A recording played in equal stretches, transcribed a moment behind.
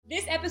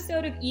This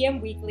episode of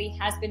EM Weekly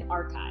has been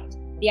archived.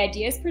 The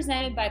ideas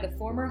presented by the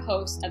former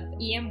host of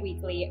EM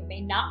Weekly may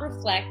not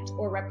reflect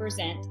or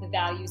represent the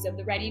values of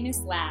the Readiness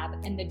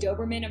Lab and the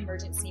Doberman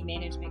Emergency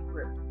Management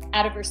Group.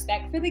 Out of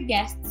respect for the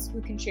guests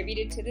who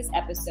contributed to this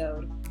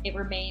episode, it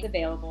remains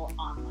available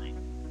online.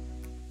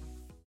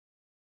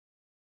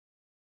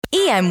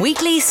 EM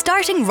Weekly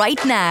starting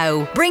right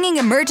now, bringing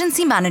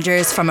emergency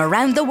managers from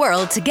around the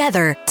world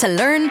together to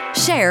learn,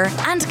 share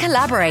and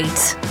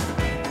collaborate.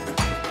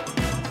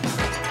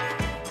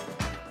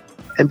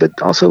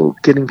 But also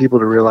getting people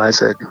to realize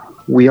that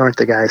we aren't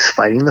the guys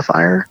fighting the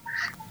fire.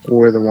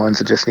 We're the ones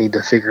that just need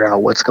to figure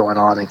out what's going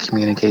on and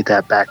communicate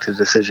that back to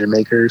decision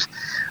makers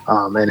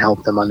and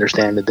help them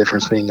understand the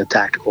difference between the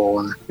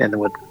tactical and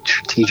what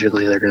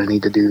strategically they're going to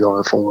need to do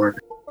going forward.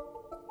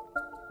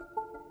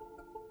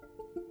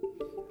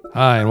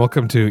 Hi, and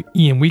welcome to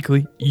EM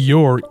Weekly,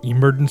 your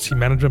emergency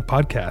management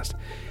podcast.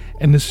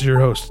 And this is your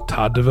host,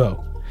 Todd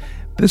DeVoe.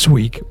 This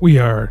week, we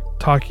are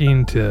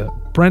talking to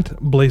Brent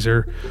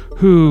Blazer,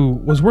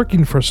 who was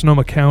working for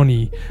Sonoma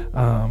County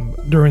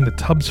during the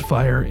Tubbs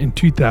fire in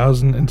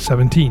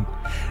 2017.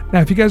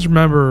 Now, if you guys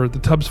remember, the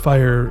Tubbs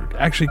fire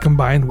actually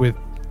combined with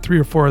 3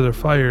 or 4 other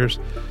fires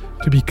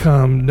to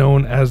become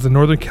known as the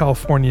Northern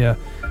California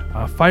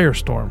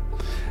Firestorm.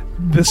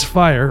 This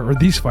fire, or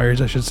these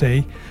fires, I should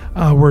say,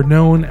 were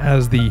known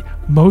as the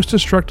most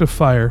destructive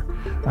fire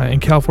in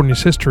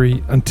California's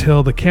history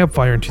until the Camp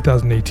Fire in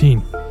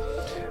 2018.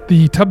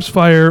 The Tubbs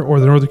Fire,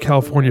 or the Northern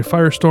California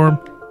Firestorm,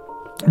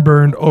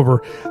 burned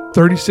over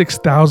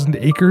 36,000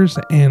 acres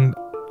and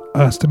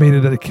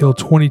estimated that it killed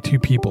 22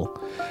 people.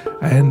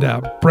 And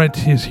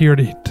Brent is here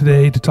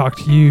today to talk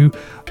to you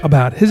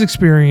about his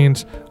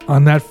experience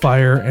on that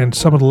fire and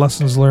some of the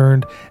lessons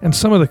learned and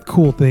some of the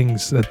cool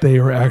things that they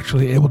were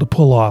actually able to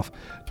pull off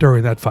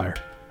during that fire.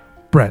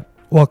 Brent,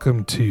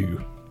 welcome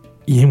to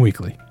EM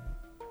Weekly.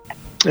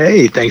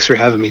 Hey, thanks for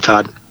having me,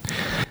 Todd.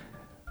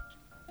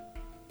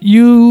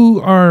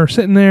 You are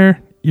sitting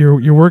there,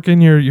 you're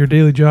working your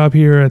daily job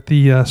here at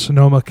the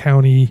Sonoma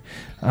County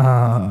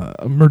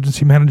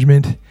Emergency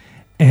Management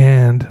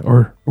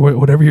or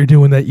whatever you're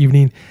doing that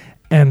evening,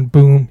 and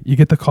boom, you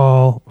get the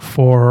call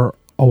for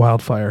a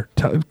wildfire.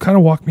 Kind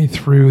of walk me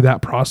through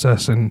that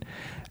process and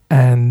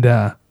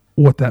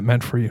what that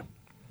meant for you.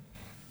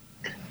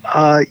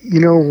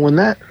 When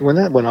that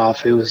went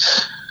off, it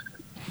was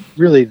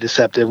really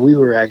deceptive. We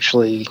were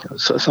actually,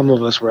 some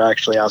of us were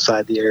actually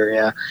outside the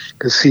area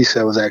because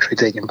CISA was actually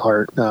taking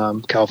part,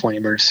 California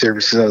Emergency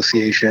Services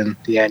Association,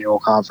 the annual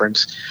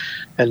conference.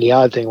 And the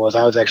odd thing was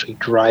I was actually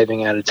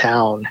driving out of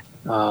town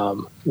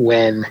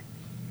when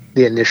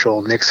the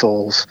initial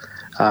nixles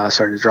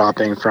started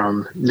dropping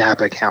from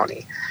Napa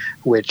County,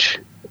 which,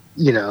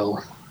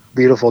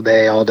 beautiful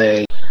day all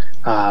day.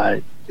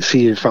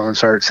 See your phone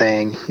start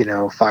saying,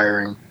 fire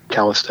in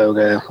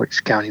Calistoga, which is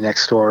county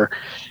next door.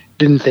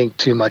 Didn't think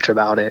too much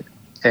about it,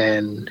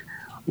 and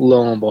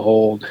lo and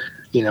behold,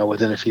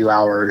 within a few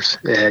hours,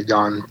 it had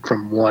gone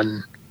from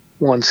one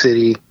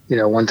city,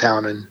 one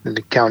town in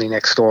the county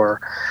next door,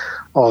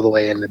 all the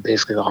way into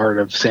basically the heart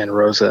of Santa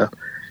Rosa.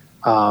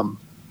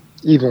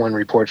 Even when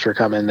reports were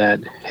coming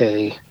that,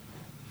 hey,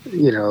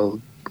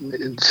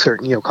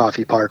 certain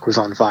Coffee Park was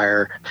on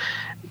fire,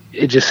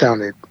 it just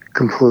sounded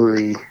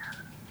completely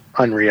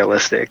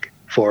unrealistic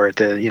for it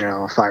to,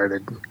 a fire to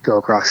go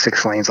across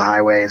 6 lanes of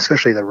highway,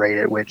 especially the rate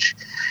at which,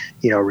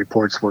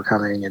 reports were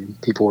coming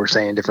and people were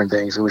saying different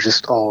things. It was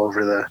just all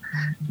over the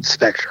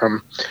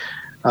spectrum.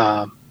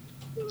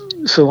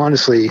 So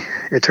honestly,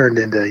 it turned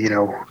into,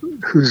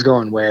 who's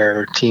going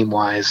where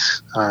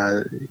team-wise.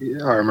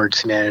 Our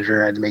emergency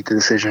manager had to make the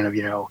decision of,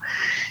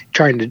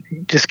 trying to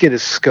just get a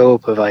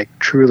scope of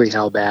truly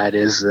how bad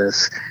is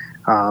this?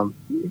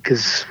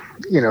 Because,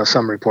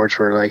 some reports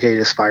were like, hey,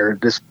 this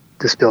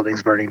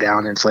building's burning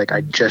down. And it's like,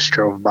 I just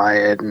drove by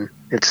it and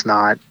it's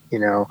not,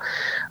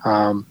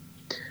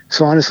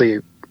 so honestly,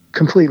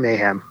 complete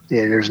mayhem.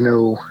 Yeah, there's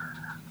no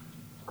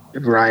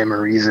rhyme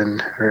or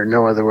reason or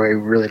no other way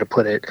really to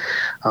put it.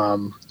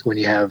 When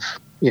you have,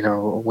 a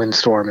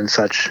windstorm and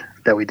such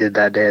that we did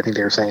that day, I think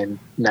they were saying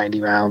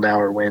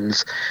 90-mile-an-hour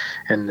winds,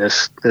 and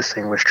this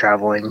thing was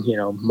traveling,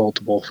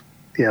 multiple,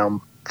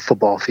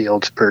 football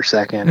fields per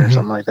second or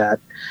something like that.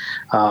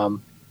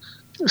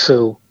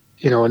 So,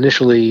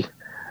 initially,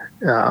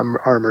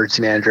 our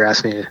emergency manager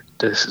asked me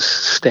to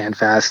stand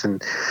fast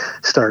and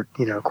start,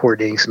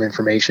 coordinating some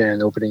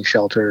information, opening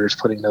shelters,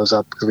 putting those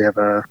up because we have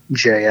a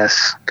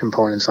GIS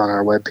components on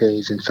our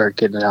webpage, and start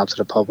getting it out to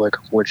the public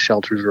of which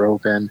shelters are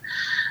open,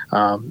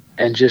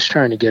 and just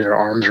trying to get our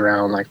arms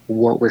around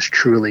what was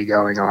truly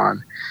going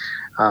on,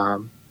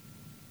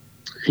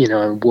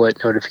 and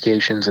what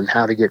notifications and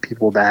how to get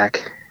people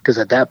back. Because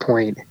at that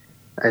point,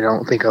 I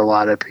don't think a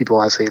lot of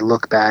people, as they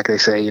look back, they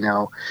say,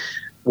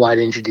 why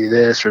didn't you do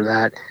this or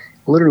that?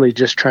 Literally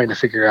just trying to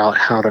figure out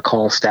how to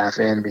call staff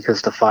in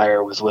because the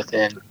fire was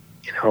within,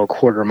 a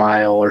quarter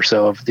mile or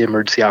so of the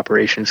emergency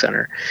operations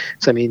center.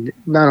 So,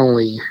 not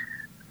only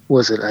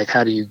was it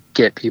how do you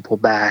get people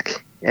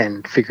back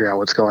and figure out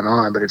what's going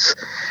on. But it's,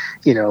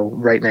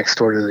 right next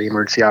door to the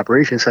emergency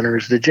operations center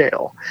is the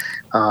jail,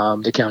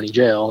 the county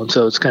jail. And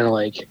so it's kind of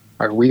like,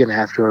 are we going to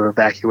have to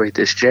evacuate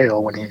this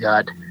jail when you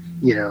got,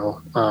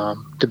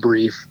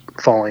 debris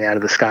falling out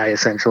of the sky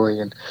essentially,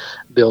 and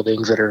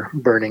buildings that are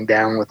burning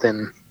down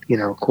within,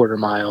 quarter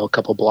mile, a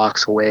couple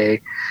blocks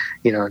away,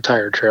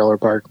 entire trailer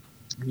park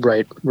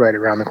right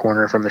around the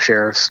corner from the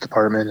sheriff's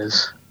department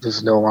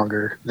is no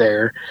longer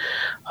there.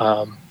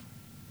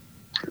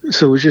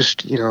 So it was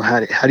just, how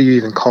do you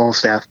even call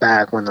staff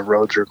back when the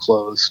roads are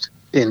closed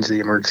into the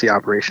emergency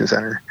operations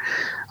center?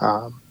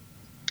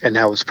 And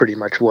that was pretty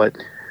much what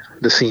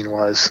the scene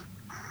was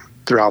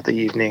throughout the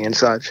evening and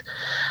such.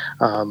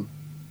 To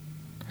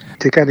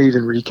kind of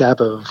even recap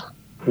of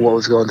what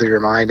was going through your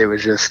mind, it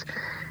was just,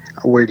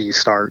 where do you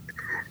start?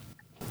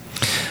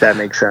 That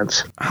makes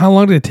sense. How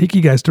long did it take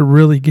you guys to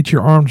really get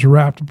your arms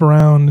wrapped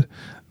around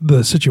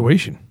the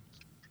situation?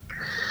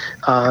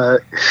 I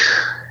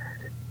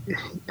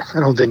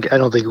don't think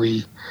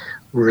we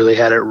really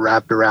had it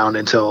wrapped around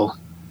until,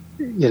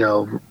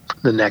 the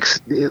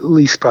next, at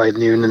least probably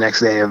noon the next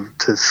day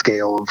to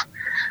scale of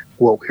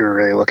what we were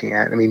really looking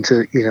at. I mean,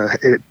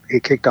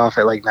 it kicked off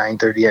at like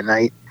 9:30 at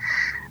night.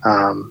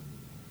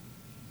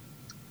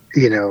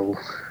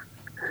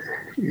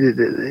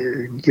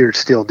 You're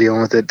still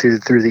dealing with it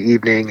through the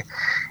evening.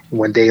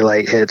 When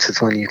daylight hits,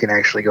 it's when you can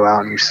actually go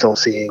out and you're still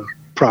seeing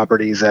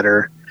properties that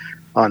are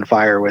on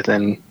fire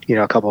within,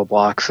 a couple of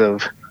blocks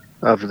of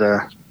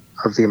the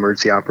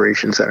emergency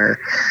operations center.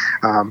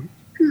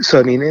 So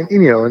I mean, in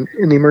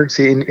the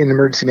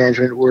emergency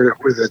management, we're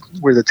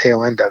the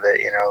tail end of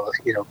it.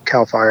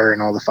 Cal Fire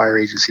and all the fire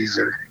agencies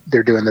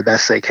they're doing the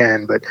best they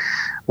can, but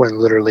when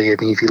literally, I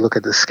mean, if you look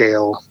at the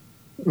scale,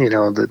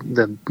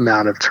 the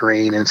amount of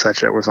terrain and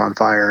such that was on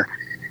fire,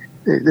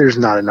 there's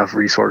not enough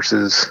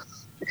resources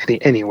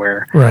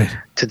anywhere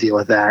to deal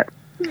with that.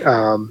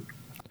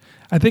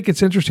 I think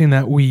it's interesting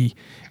that we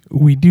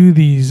do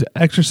these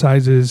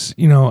exercises,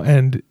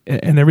 and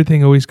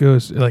everything always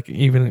goes like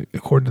even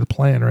according to the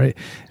plan, right?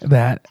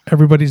 That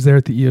everybody's there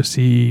at the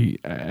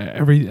EOC,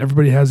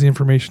 everybody has the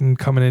information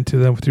coming into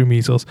them through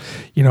measles,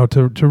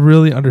 to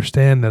really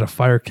understand that a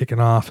fire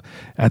kicking off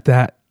at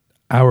that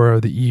hour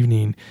of the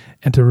evening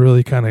and to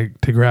really kind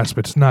of to grasp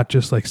it's not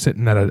just like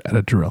sitting at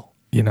a drill.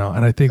 And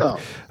I think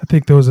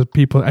those are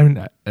people. I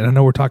mean, and I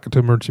know we're talking to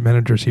emergency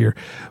managers here,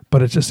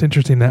 but it's just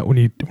interesting that when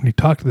you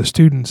talk to the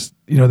students,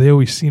 they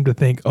always seem to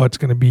think, oh,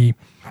 we're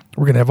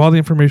going to have all the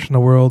information in the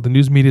world. The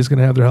news media is going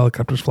to have their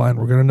helicopters flying.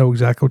 We're going to know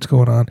exactly what's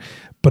going on,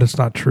 but it's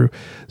not true.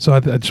 So I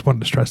just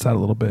wanted to stress that a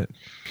little bit.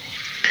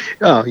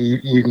 Oh,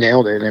 you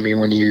nailed it. I mean,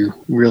 when you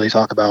really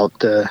talk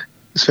about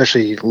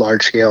especially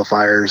large scale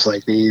fires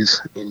like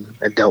these,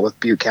 I dealt with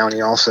Butte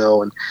County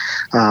also, and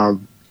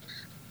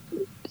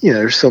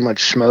there's so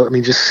much smoke. I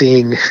mean, just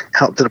seeing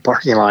out to the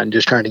parking lot and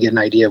just trying to get an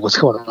idea of what's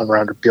going on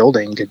around a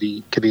building could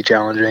be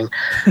challenging.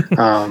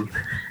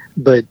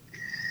 But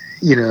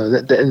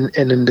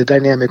and then the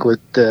dynamic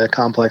with the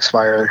complex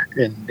fire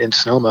in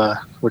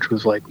Sonoma, which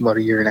was like about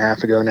a year and a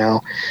half ago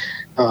now,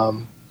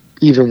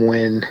 even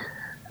when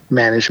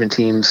management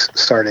teams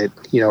started,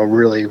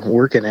 really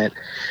working it,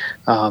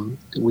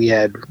 we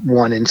had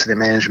one incident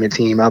management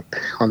team up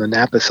on the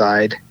Napa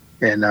side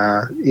and,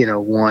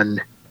 one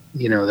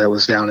that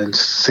was down in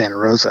Santa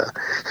Rosa.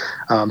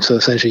 So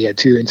essentially you had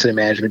two incident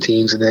management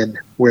teams, and then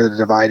where the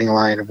dividing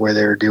line of where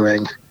they were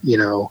doing,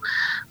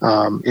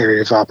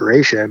 areas of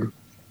operation,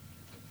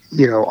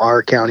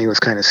 our county was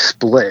kind of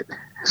split.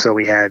 So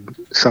we had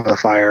some of the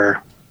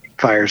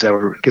fires that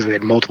were, because we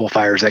had multiple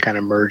fires that kind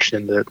of merged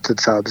into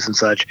subs and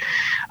such,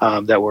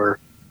 that were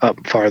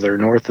up farther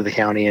north of the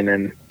county and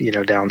then,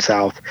 down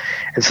south.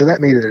 And so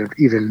that made it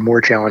even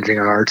more challenging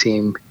on our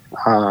team.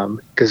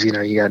 Cause you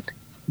got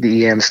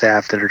the EM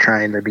staff that are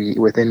trying to be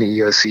within the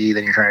EOC,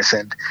 then you're trying to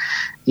send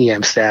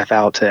EM staff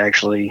out to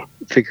actually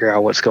figure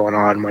out what's going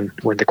on when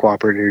the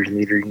cooperators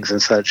meetings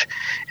and such,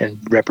 and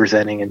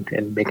representing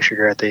and making sure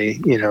you're at the,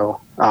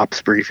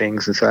 ops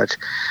briefings and such.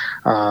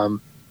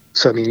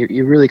 So, I mean,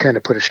 you really kind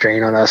of put a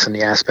strain on us in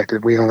the aspect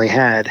that we only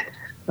had,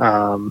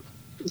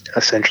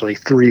 essentially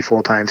 3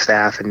 full-time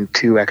staff and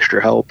 2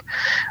 extra help,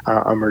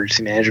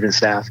 emergency management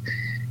staff.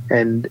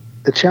 And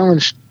the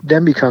challenge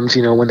then becomes,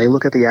 when they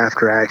look at the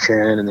after action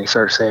and they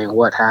start saying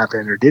what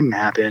happened or didn't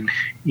happen,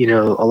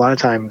 a lot of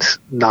times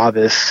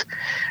novice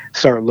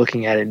start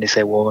looking at it and they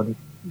say, well, in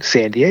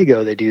San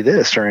Diego, they do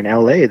this, or in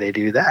LA, they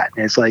do that.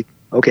 And it's like,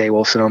 okay,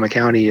 well, Sonoma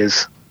County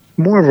is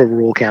more of a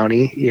rural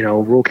county,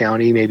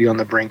 maybe on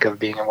the brink of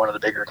being in one of the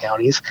bigger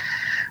counties.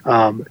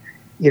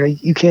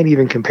 You can't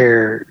even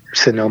compare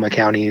Sonoma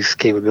County's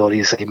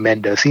capabilities to, say,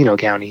 Mendocino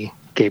County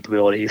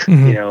capabilities.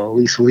 Mm-hmm.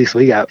 At least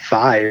we got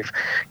 5,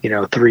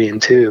 3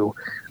 and 2,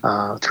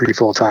 3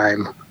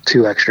 full-time,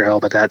 2 extra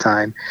help at that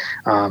time.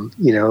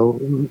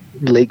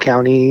 Lake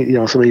County,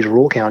 some of these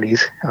rural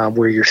counties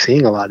where you're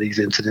seeing a lot of these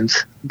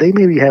incidents, they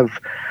maybe have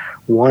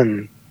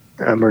 1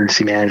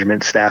 emergency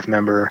management staff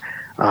member,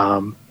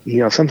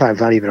 sometimes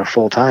not even a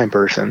full-time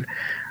person.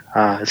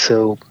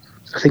 So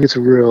think it's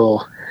a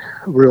real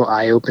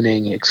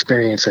eye-opening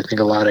experience. I think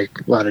a lot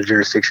of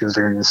jurisdictions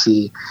are going to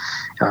see,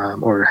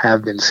 or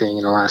have been seeing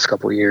in the last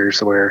couple of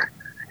years, where,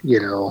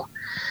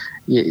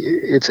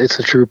 it's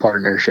a true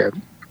partnership.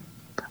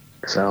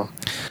 So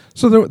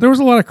there was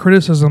a lot of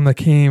criticism that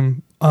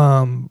came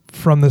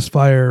from this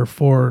fire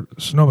for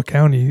Sonoma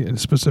County, and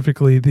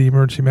specifically the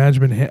emergency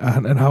management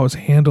and how it was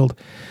handled.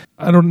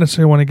 I don't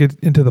necessarily want to get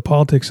into the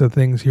politics of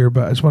things here,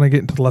 but I just want to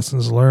get into the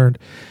lessons learned.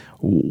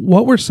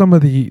 What were some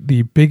of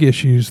the big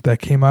issues that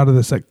came out of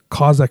this that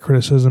caused that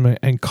criticism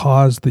and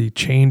caused the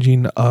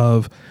changing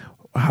of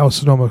how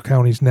Sonoma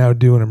County is now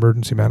doing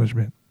emergency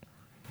management?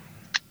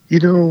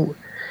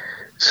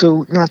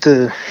 So not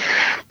to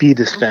be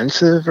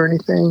defensive or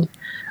anything,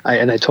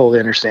 I totally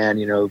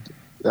understand,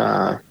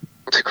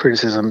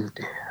 criticism.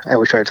 I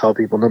always try to tell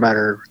people, no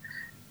matter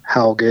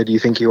how good you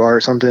think you are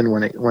at something,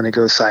 when it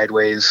goes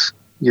sideways,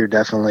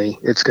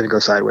 it's going to go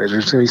sideways.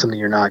 There's going to be something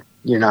you're not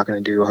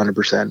going to do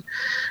 100%.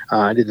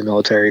 I did the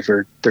military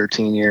for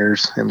 13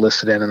 years,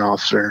 enlisted in an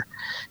officer.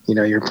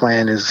 Your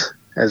plan is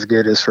as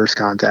good as first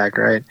contact,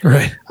 right?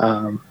 Right.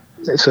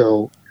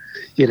 So,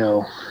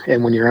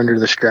 and when you're under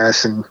the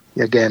stress, and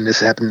again, this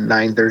happened at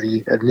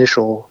 9:30,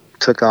 initial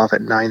took off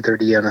at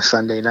 9:30 on a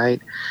Sunday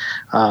night.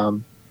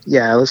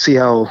 Let's see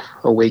how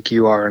awake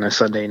you are on a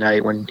Sunday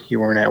night when you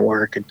weren't at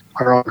work. And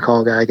our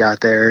on-call guy got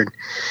there, and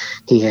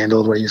he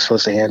handled what he was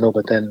supposed to handle.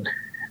 But then,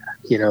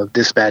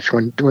 dispatch,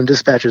 when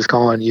dispatch is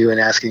calling you and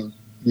asking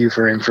you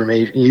for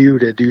information, you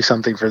to do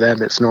something for them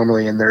that's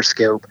normally in their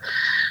scope,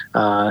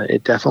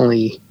 it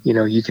definitely,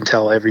 you can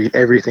tell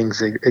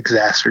everything's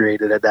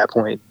exacerbated at that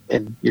point,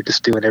 and you're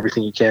just doing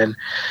everything you can.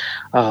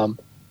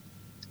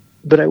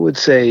 But I would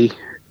say,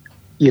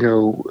 we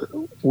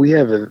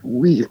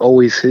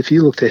always, if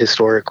you look to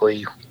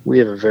historically, we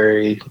have a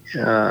very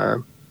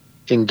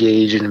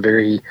engaged and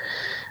very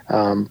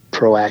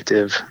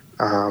proactive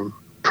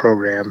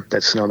program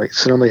that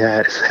Sonoma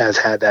has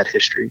had that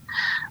history,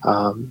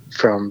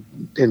 from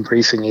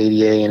embracing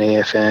ADA and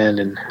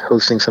AFN and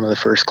hosting some of the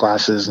first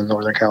classes in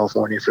Northern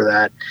California for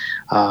that,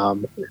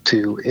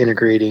 to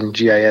integrating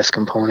GIS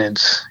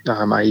components.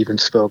 I even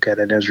spoke at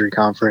an Esri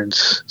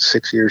conference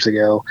 6 years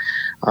ago,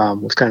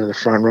 was kind of the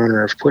front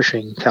runner of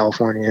pushing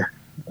California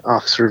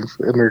Officer of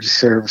Emergency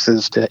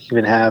Services to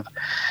even have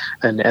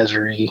an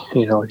Esri,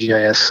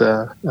 GIS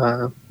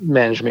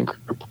management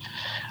group.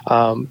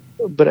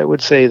 But I would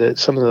say that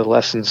some of the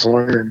lessons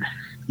learned,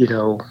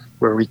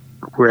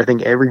 where I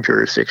think every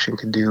jurisdiction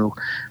can do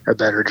a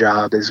better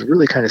job, is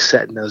really kind of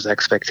setting those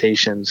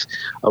expectations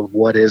of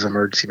what is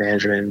emergency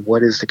management and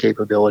what is the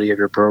capability of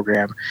your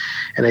program.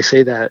 And I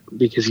say that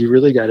because you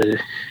really got to,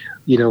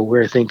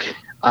 where I think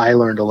I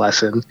learned a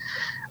lesson,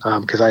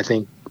 because I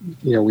think,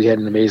 we had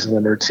an amazing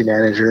emergency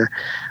manager,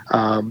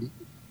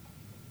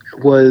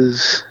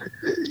 was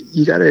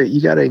you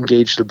gotta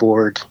engage the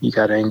board, you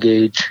gotta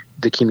engage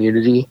the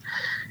community.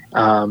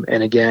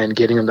 And again,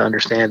 getting them to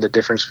understand the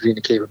difference between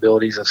the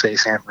capabilities of, say,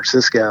 San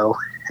Francisco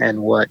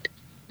and what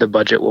the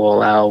budget will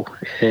allow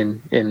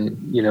in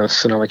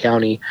Sonoma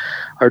County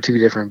are two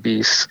different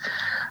beasts.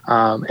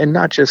 And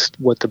not just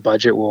what the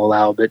budget will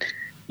allow, but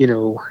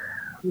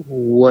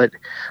what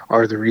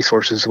are the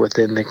resources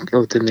within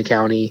the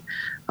county?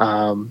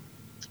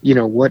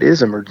 What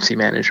is emergency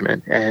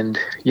management, and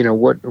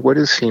what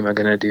is FEMA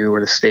going to do, or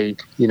the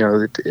state?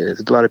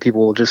 A lot of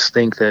people will just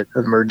think that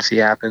an emergency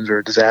happens or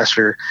a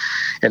disaster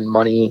and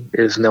money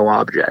is no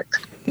object,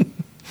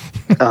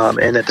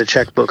 and that the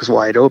checkbook is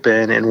wide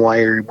open, and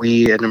why are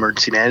we in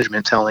emergency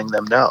management telling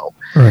them no?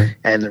 Right.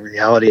 And the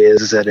reality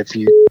is that if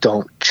you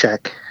don't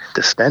check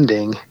the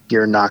spending,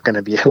 you're not going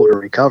to be able to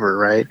recover,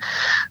 right?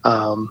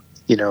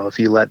 If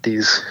you let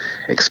these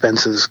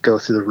expenses go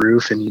through the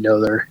roof, and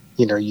they're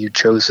you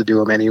chose to do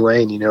them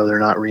anyway, and they're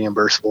not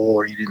reimbursable,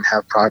 or you didn't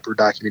have proper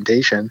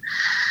documentation,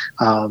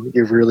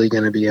 you're really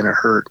going to be in a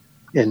hurt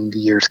in the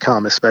years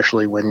come,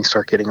 especially when you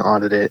start getting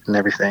audited and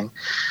everything.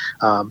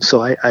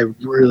 So I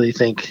really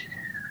think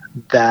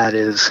that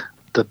is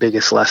the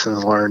biggest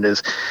lessons learned,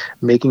 is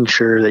making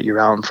sure that you're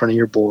out in front of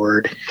your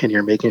board, and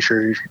you're making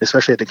sure,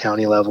 especially at the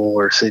county level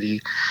or city,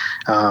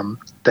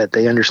 that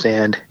they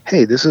understand,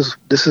 hey, this is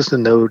the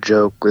no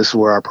joke. This is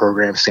where our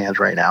program stands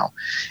right now,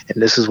 and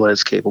this is what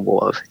it's capable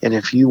of. And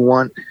if you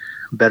want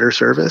better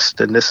service,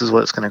 then this is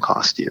what it's going to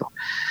cost you,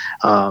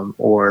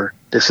 or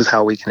this is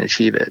how we can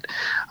achieve it.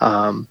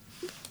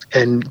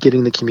 And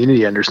getting the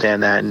community to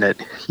understand that, and that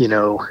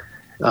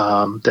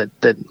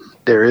that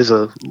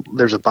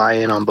there's a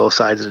buy-in on both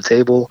sides of the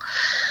table,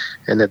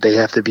 and that they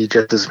have to be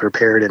just as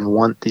prepared and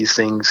want these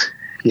things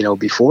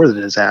before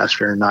the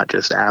disaster, not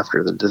just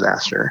after the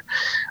disaster,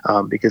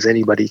 because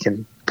anybody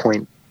can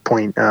point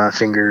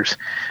fingers.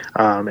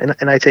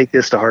 And I take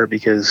this to heart,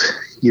 because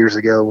years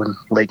ago when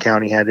Lake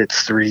County had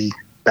its 3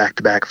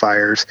 back-to-back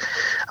fires,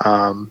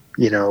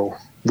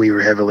 we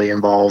were heavily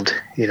involved.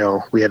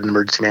 We had an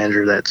emergency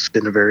manager that's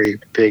been a very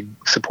big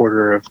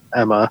supporter of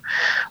Emma,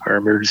 our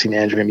emergency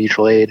management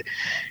mutual aid.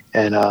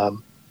 And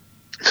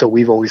so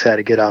we've always had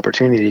a good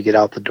opportunity to get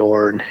out the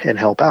door and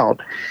help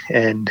out.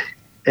 And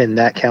in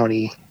that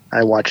county,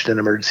 I watched an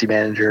emergency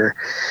manager,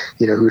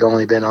 who'd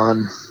only been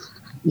on,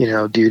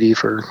 duty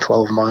for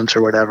 12 months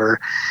or whatever.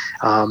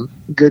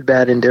 Good,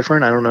 bad,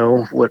 indifferent. I don't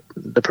know what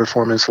the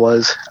performance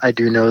was. I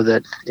do know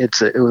that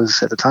it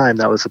was at the time,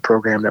 that was a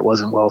program that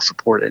wasn't well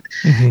supported.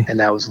 And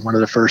that was one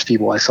of the first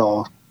people I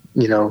saw,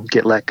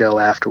 get let go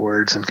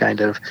afterwards, and kind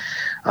of,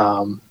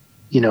 and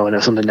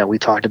it's something that we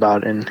talked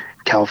about in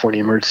California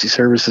Emergency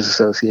Services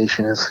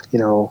Association is,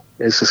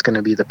 is this going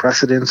to be the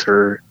precedence,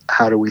 or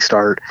how do we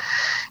start,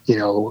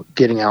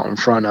 getting out in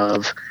front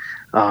of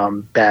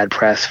bad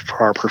press for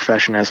our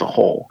profession as a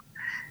whole?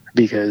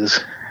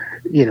 Because,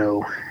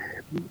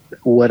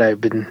 what I've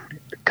been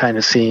kind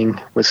of seeing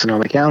with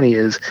Sonoma County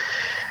is,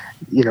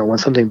 when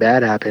something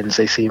bad happens,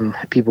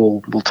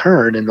 people will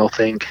turn and they'll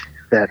think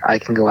that I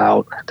can go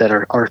out, that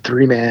our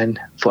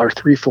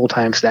three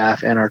full-time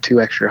staff and our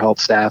 2 extra help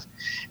staff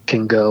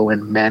can go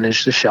and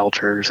manage the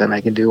shelters, and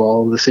I can do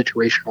all the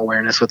situational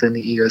awareness within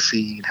the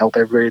EOC and help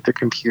everybody at their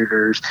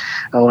computers.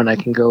 Oh, and I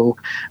can go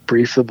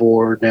brief the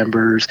board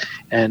members,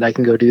 and I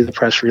can go do the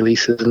press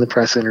releases and the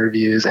press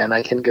interviews, and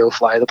I can go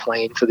fly the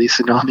plane for the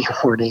tsunami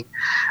warning.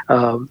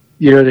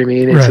 You know what I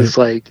mean? It's just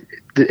like,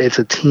 it's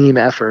a team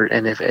effort,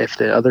 and if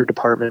the other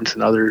departments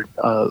and other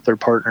their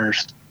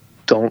partners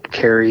don't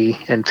carry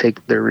and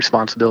take their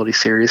responsibility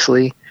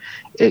seriously,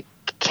 it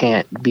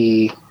can't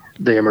be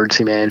the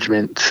emergency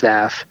management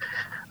staff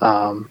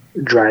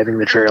driving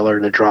the trailer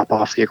to drop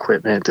off the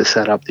equipment, to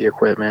set up the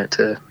equipment,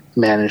 to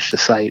manage the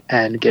site,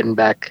 and getting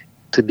back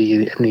to be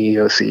in the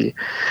EOC.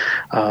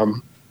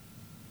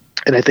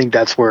 And I think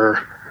that's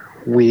where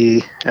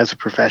we as a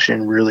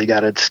profession really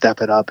got to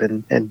step it up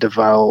and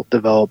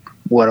develop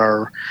what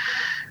our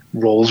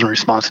roles and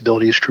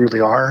responsibilities truly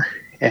are,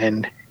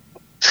 and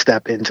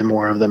step into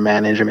more of the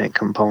management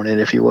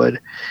component, if you would,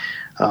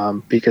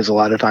 because a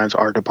lot of times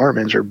our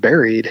departments are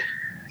buried,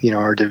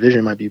 our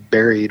division might be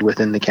buried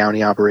within the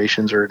county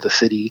operations or the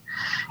city,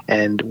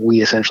 and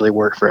we essentially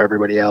work for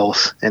everybody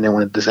else. And then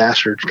when a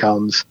disaster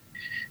comes,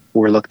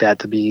 we're looked at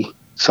to be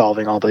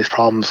solving all these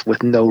problems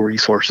with no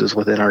resources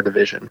within our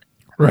division.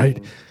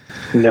 Right.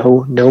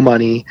 No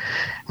money,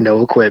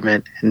 no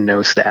equipment,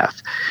 no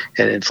staff.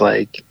 And it's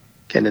like,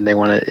 and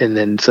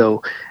then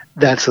so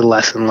that's a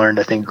lesson learned.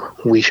 I think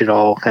we should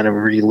all kind of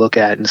relook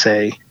at and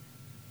say,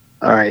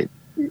 all right,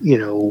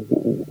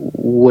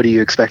 what do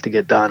you expect to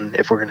get done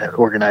if we're going to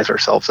organize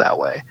ourselves that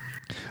way?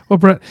 Well,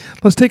 Brett,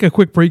 let's take a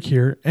quick break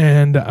here.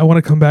 And I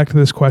want to come back to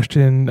this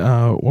question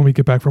when we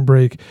get back from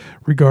break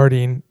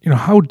regarding,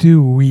 how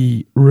do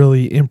we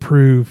really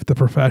improve the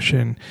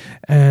profession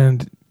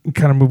and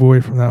kind of move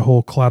away from that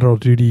whole collateral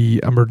duty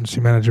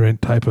emergency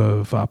management type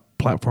of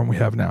platform we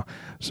have now.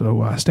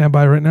 So stand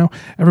by right now.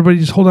 Everybody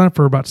just hold on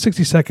for about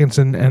 60 seconds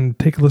and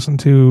take a listen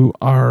to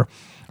our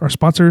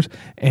sponsors,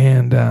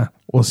 and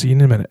we'll see you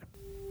in a minute.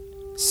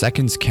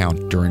 Seconds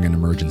count during an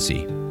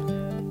emergency.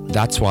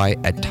 That's why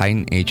at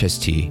Titan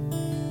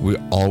HST,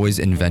 we're always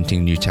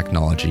inventing new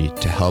technology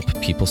to help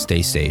people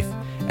stay safe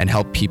and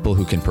help people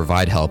who can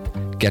provide help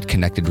get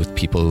connected with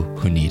people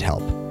who need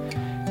help.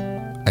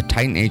 At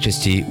Titan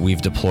HST,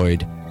 we've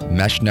deployed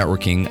mesh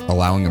networking,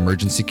 allowing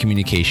emergency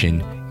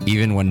communication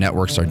even when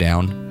networks are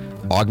down,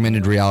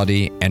 augmented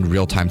reality, and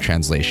real-time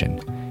translation.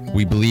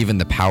 We believe in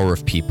the power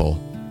of people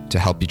to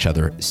help each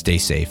other stay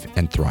safe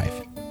and thrive.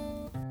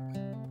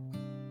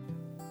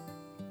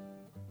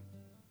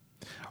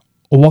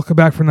 Well, welcome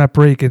back from that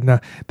break, and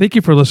thank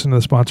you for listening to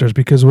the sponsors,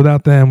 because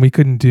without them, we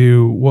couldn't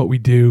do what we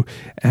do,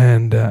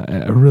 and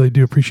I really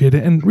do appreciate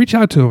it. And reach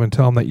out to them and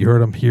tell them that you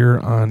heard them here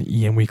on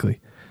EM Weekly.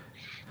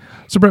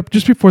 So, Brett,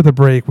 just before the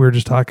break, we were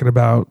just talking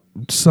about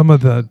some of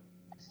the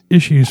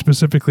issues,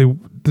 specifically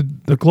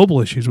the global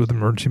issues with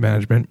emergency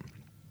management,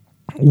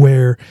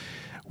 where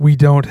we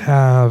don't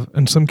have,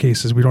 in some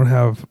cases, we don't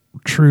have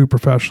true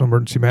professional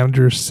emergency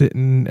managers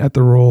sitting at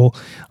the role,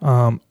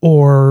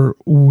 or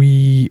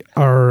we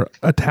are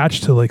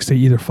attached to, like, say,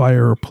 either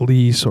fire or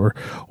police or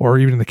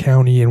even the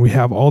county, and we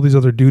have all these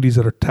other duties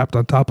that are tapped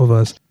on top of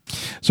us.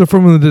 So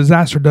from when the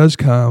disaster does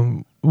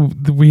come,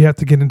 we have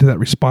to get into that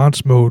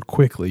response mode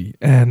quickly.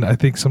 And I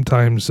think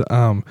sometimes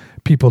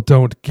people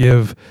don't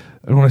give,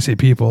 and when I say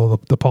people,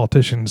 the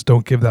politicians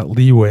don't give that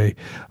leeway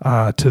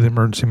to the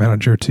emergency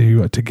manager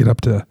to get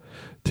up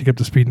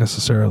to speed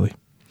necessarily.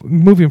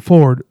 Moving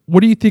forward, what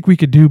do you think we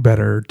could do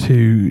better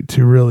to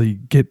really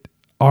get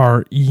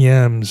our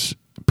EMs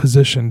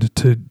positioned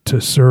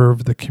to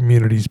serve the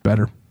communities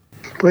better?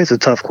 Boy, it's a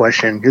tough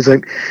question, because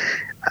I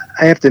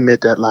have to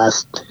admit that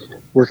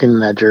working in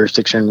that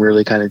jurisdiction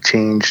really kind of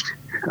changed,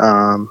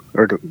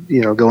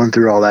 going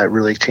through all that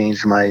really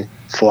changed my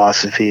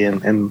philosophy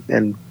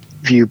and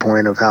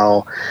viewpoint of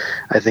how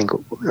I think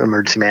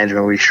emergency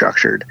management will be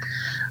structured.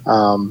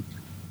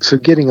 So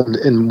getting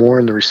in more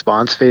in the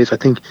response phase, I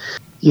think,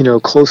 a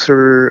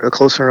closer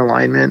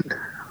alignment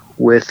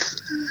with,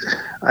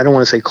 I don't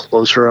want to say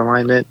closer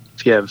alignment.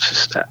 If you have,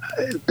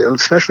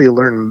 especially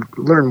learn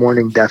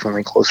morning,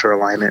 definitely closer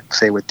alignment,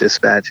 say with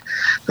dispatch,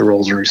 the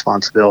roles and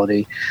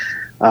responsibility.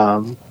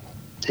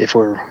 If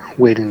we're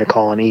waiting to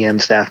call an EM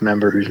staff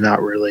member who's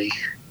not really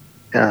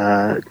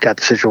got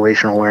the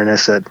situational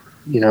awareness that,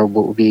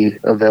 what would be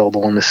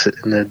available in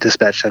the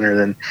dispatch center,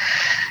 then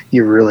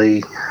you're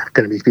really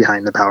going to be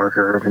behind the power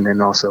curve. And then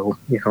also,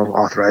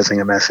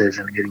 authorizing a message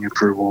and getting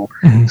approval.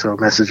 Mm-hmm. So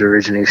message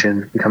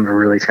origination becomes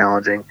really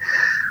challenging.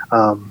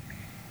 So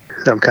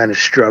I'm kind of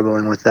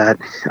struggling with that.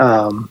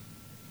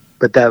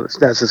 But that's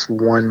just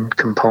one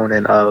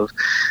component of,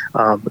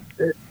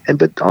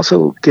 but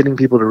also getting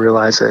people to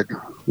realize that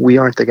we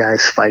aren't the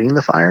guys fighting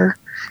the fire.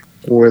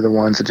 We're the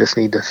ones that just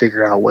need to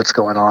figure out what's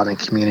going on and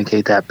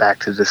communicate that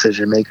back to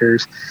decision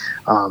makers,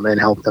 and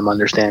help them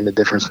understand the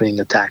difference between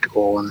the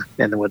tactical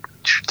and what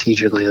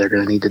strategically they're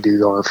going to need to do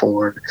going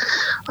forward.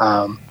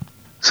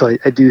 So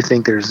I do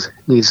think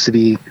needs to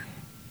be.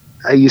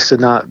 I used to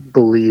not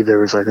believe there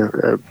was like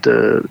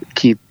to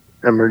keep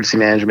emergency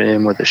management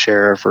in with the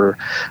sheriff or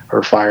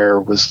fire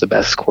was the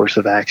best course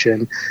of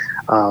action.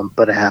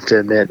 But I have to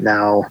admit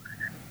now,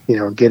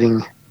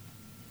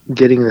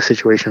 getting the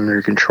situation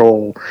under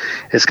control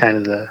is kind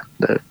of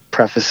the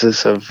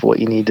prefaces of what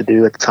you need to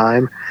do at the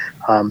time.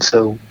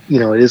 So,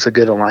 it is a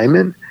good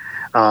alignment,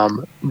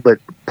 but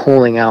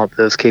pulling out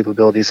those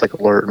capabilities like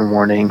alert and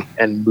warning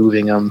and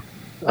moving them,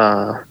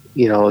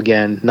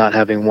 again, not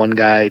having one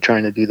guy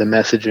trying to do the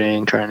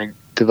messaging, trying to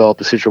develop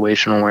the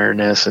situational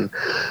awareness and,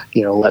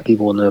 let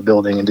people into the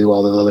building and do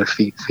all those other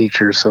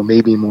features. So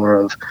maybe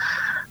more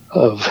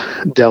of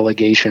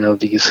delegation of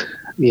these,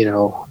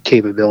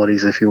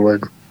 capabilities, if you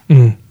would.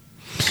 Mm.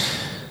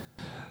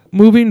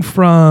 Moving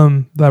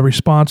from the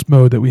response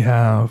mode that we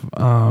have,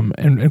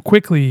 and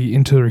quickly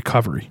into the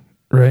recovery,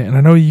 right? And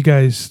I know you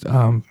guys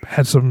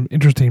had some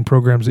interesting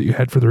programs that you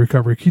had for the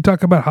recovery. Can you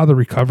talk about how the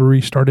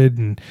recovery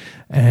started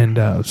and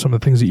some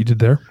of the things that you did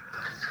there?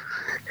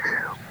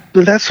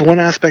 Well, that's one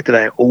aspect that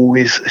I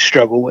always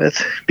struggle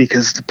with,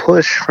 because the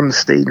push from the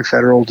state and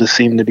federal just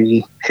seemed to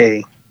be,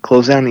 hey,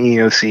 close down the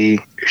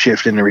EOC,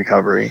 shift into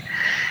recovery.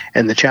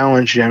 And the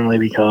challenge generally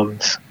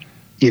becomes,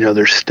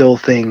 there's still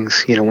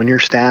things, when your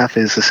staff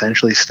is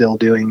essentially still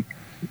doing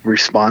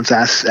response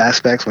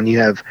aspects, when you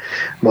have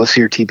most of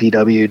your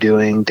TPW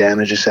doing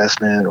damage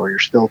assessment, or you're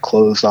still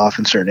closed off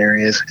in certain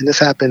areas. And this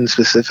happened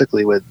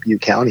specifically with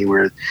Butte County,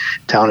 where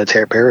town of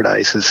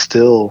Paradise is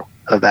still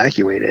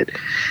evacuated,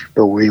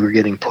 but we were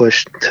getting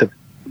pushed to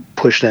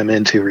push them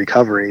into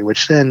recovery,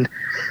 which then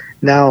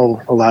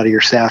now a lot of your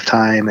staff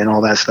time and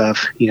all that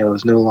stuff,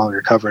 is no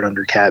longer covered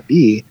under Cat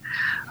B.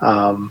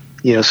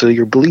 So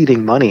you're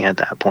bleeding money at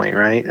that point,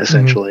 right?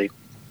 Essentially.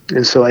 Mm-hmm.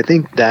 And so I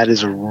think that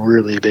is a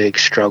really big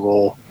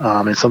struggle.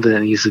 It's something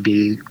that needs to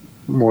be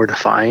more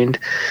defined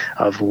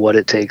of what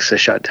it takes to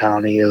shut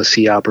down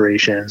EOC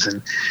operations,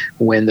 and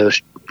when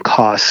those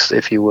costs,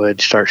 if you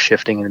would, start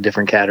shifting into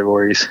different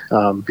categories.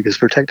 Because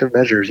protective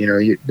measures,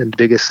 the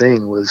biggest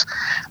thing was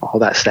all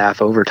that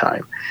staff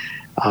overtime.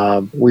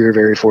 We were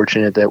very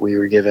fortunate that we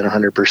were given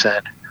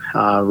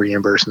 100%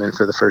 reimbursement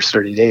for the first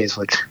 30 days,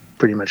 which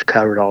pretty much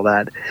covered all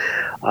that.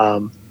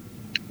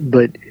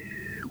 But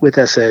with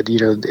that said,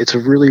 it's a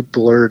really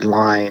blurred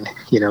line,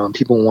 and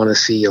people want to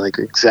see like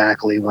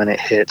exactly when it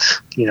hits,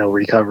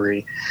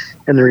 recovery.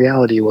 And the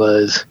reality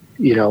was,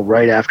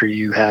 right after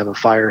you have a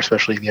fire,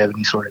 especially if you have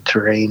any sort of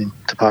terrain and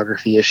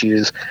topography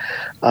issues,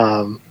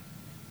 now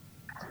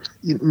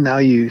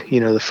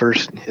the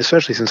first,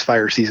 especially since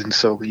fire season,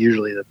 so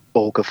usually the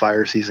bulk of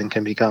fire season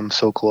can become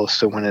so close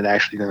to when it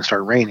actually going to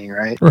start raining,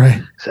 right?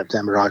 Right.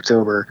 September,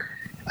 October.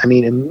 I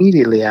mean,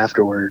 immediately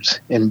afterwards,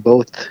 in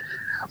both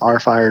our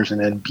fires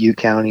and then Butte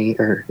County,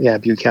 here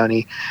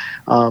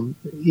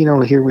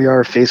we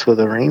are faced with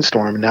a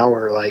rainstorm. And now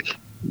we're like,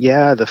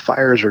 the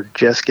fires are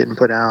just getting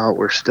put out.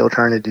 We're still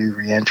trying to do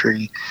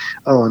reentry.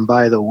 Oh, and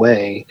by the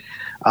way,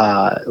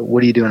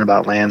 what are you doing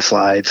about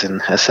landslides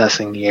and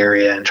assessing the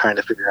area and trying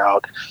to figure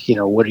out,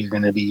 what are you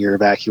going to be your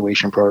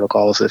evacuation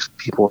protocols if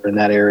people are in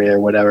that area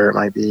or whatever it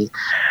might be.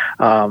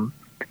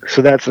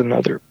 So that's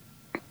another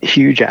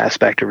huge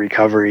aspect of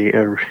recovery,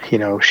 or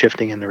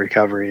shifting into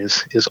recovery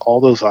is all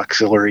those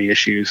auxiliary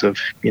issues of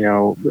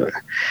when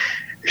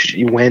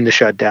to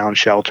shut down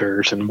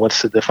shelters and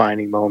what's the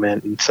defining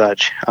moment and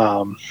such.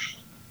 So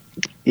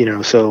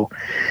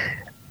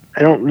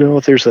I don't know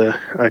if there's a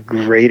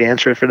great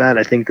answer for that.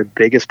 I think the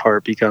biggest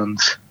part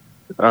becomes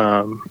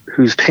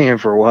who's paying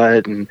for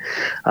what, and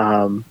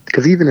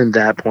because even in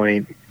that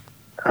point,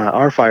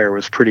 our fire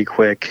was pretty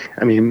quick.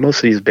 I mean, most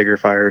of these bigger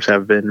fires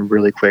have been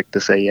really quick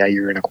to say,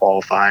 you're going to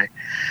qualify.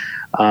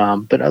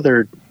 But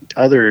other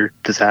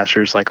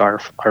disasters like our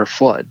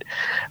flood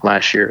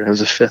last year, it was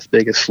the 5th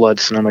biggest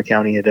flood Sonoma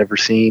County had ever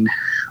seen.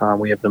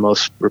 We have the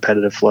most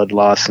repetitive flood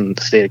loss in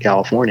the state of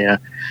California.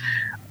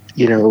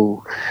 They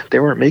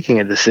weren't making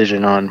a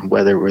decision on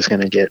whether it was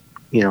going to get,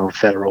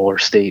 federal or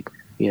state,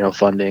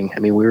 funding. I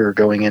mean, we were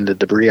going into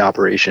debris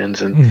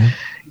operations and,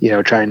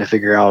 trying to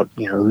figure out,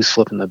 who's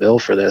flipping the bill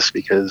for this,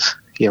 because,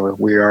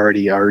 we're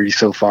already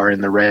so far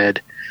in the red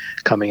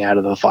coming out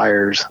of the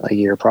fires a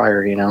year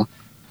prior,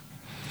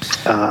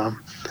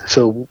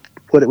 So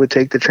what it would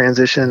take to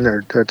transition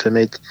or to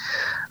make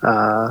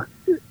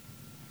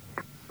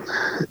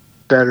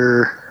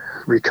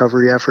better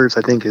recovery efforts,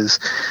 I think is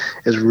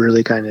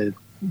really kind of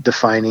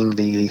defining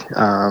the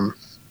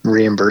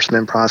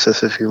reimbursement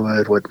process, if you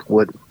would,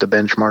 what the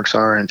benchmarks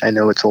are. And I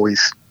know it's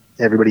always,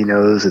 everybody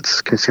knows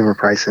it's consumer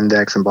price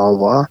index and blah,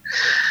 blah,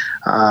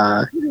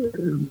 blah.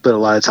 But a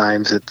lot of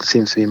times it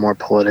seems to be more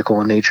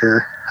political in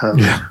nature.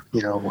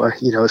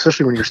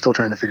 Especially when you're still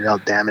trying to figure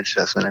out damage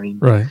assessment. I mean,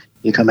 right.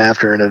 You come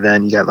after an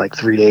event, you got like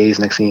 3 days.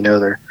 Next thing you know,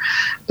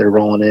 they're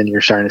rolling in.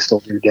 You're starting to still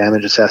do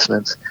damage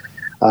assessments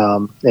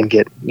and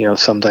get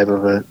some type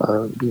of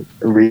a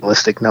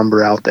realistic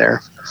number out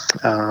there.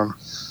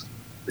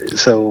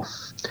 So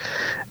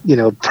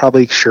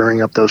probably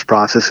shoring up those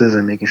processes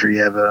and making sure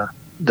you have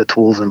the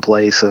tools in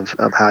place of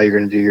how you're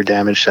going to do your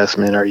damage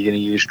assessment. Are you going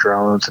to use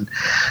drones? And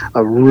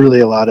really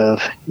a lot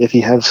of, if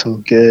you have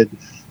some good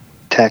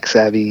tech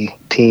savvy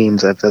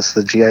teams, that's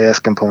the GIS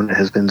component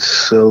has been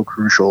so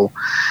crucial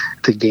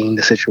to gain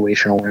the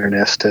situational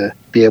awareness to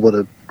be able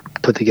to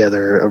put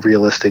together a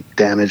realistic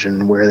damage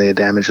and where the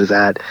damage is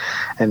at,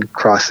 and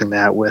crossing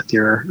that with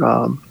your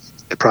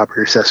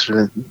proper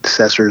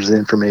assessor's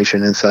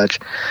information and such.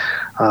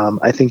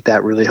 I think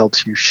that really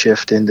helps you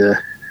shift into,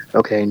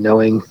 okay,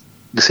 knowing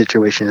the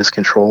situation is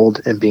controlled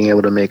and being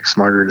able to make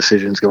smarter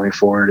decisions going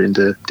forward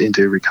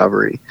into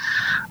recovery.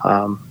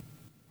 I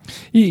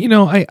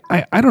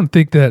don't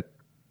think that,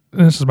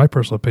 and this is my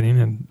personal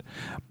opinion,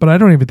 but I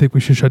don't even think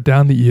we should shut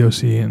down the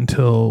EOC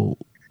until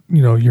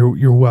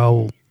you're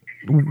well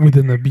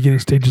within the beginning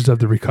stages of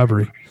the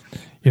recovery.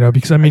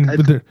 Because I mean,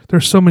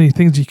 there's so many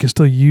things you can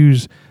still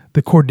use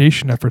the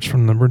coordination efforts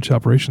from the Emergency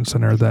Operations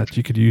Center that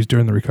you could use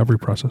during the recovery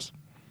process.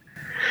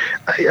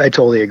 I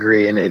totally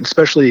agree, and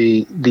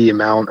especially the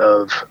amount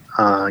of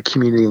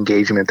community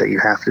engagement that you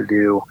have to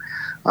do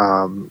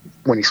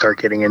when you start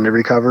getting into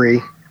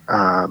recovery.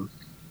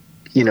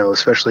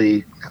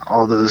 Especially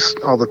all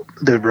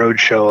the road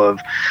show of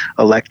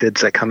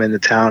electeds that come into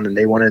town, and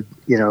they want to,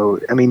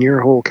 your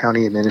whole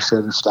county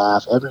administrative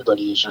staff,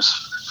 everybody is just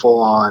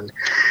full on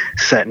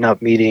setting up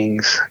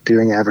meetings,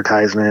 doing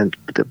advertisement.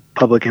 The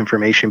public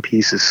information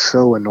piece is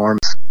so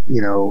enormous.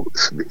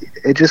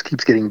 It just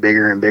keeps getting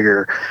bigger and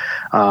bigger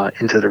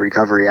into the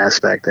recovery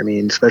aspect. I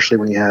mean, especially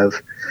when you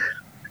have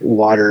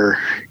water,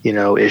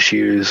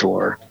 issues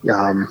or,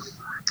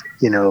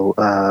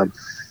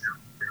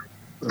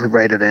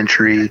 right of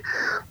entry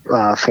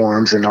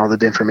forms, and all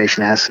the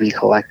information has to be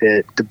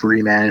collected,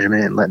 debris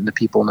management, and letting the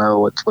people know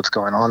what's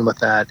going on with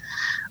that.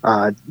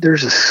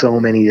 There's just so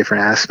many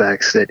different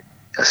aspects that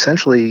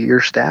essentially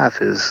your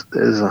staff is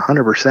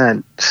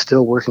 100%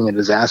 still working a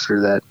disaster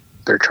that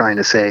they're trying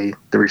to say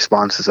the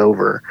response is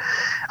over.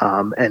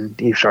 And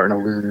you're starting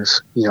to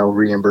lose,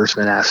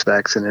 reimbursement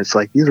aspects. And it's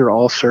like, these are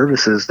all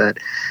services that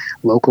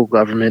local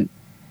government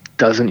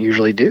doesn't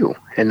usually do,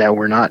 and that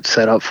we're not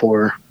set up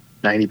for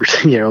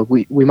 90%.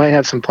 We might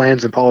have some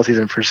plans and policies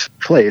in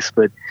place,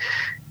 but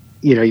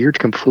you're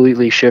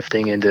completely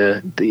shifting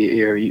into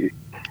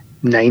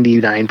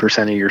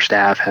 99% of your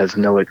staff has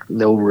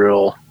no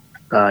real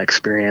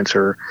experience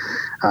or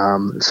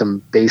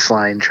some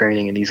baseline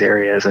training in these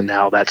areas, and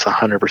now that's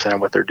 100% of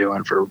what they're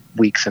doing for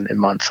weeks and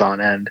months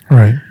on end.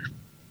 Right.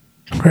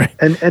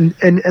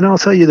 And I'll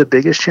tell you the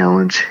biggest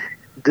challenge.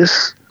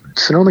 This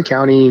Sonoma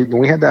County,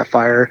 when we had that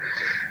fire,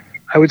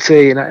 I would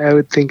say, and I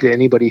would think that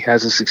anybody who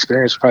has this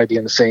experience would probably be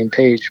on the same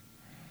page.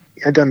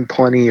 I've done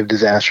plenty of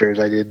disasters.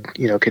 I did,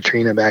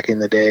 Katrina back in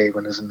the day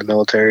when I was in the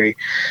military.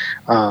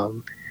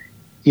 Fires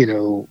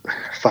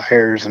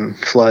and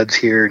floods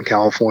here in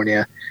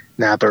California,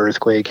 Napa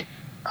earthquake.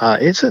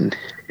 It's a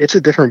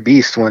different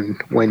beast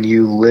when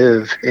you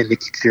live in the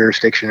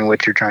jurisdiction in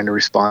which you're trying to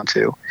respond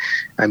to.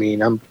 I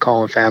mean, I'm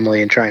calling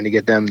family and trying to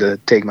get them to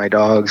take my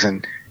dogs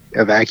and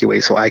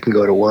evacuate so I can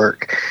go to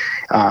work.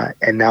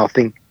 And now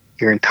think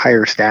your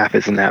entire staff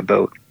is in that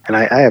boat. And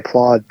I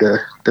applaud the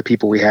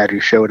people we had who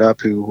showed up,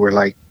 who were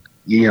like,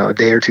 a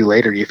day or two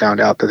later, you found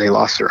out that they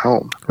lost their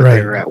home, but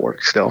they were at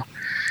work still.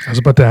 I was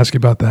about to ask you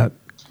about that.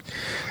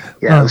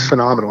 Yeah, it was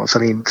phenomenal. So,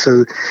 I mean,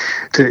 so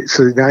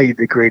now you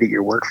degraded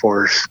your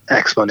workforce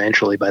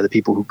exponentially by the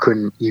people who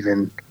couldn't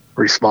even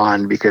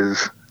respond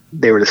because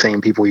they were the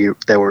same people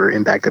that were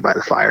impacted by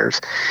the fires.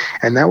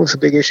 And that was a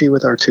big issue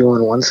with our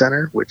 2-in-1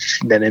 center, which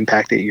then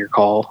impacted your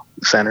call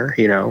center.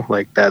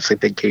 That's a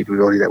big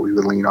capability that we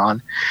would lean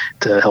on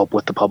to help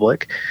with the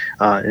public,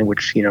 in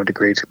which,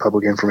 degrades your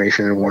public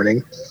information and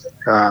warning.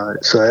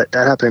 So that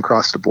happened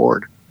across the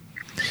board.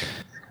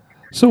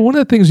 So one of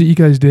the things that you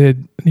guys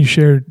did, you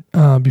shared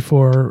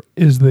before,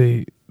 is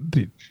the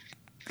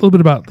little bit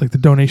about like the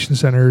donation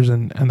centers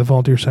and the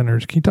volunteer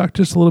centers. Can you talk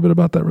just a little bit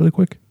about that really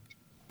quick?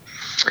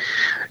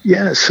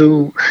 Yeah,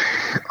 so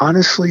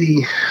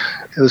honestly,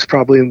 it was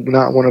probably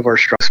not one of our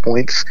stress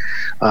points.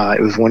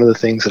 It was one of the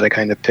things that I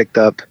kind of picked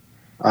up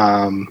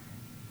when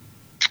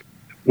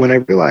I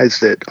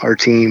realized that our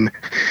team,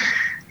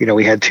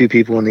 we had 2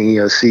 people in the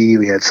EOC.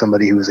 We had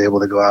somebody who was able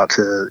to go out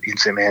to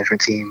incident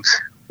management teams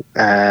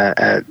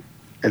at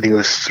I think it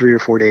was 3 or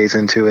 4 days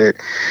into it.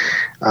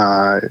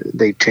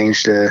 They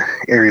changed the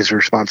areas of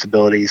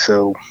responsibility,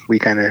 so we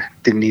kind of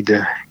didn't need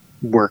to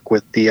work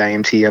with the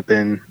IMT up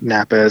in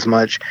Napa as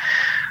much.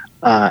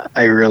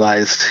 I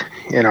realized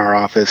in our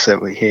office that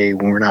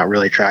we're not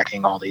really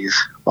tracking all these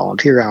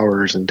volunteer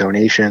hours and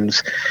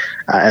donations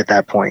at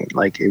that point.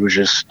 Like, it was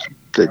just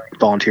the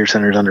volunteer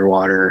center's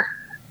underwater.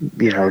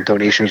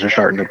 Donations are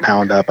starting to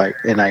pound up. I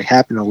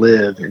happen to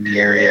live in the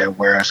area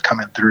where I was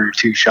coming through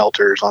 2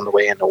 shelters on the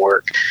way into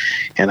work,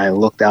 and I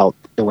looked out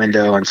the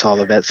window and saw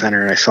the vet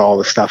center, and I saw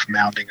the stuff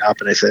mounting up,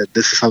 and I said,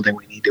 this is something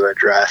we need to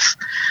address,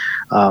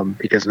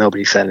 because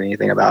nobody said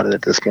anything about it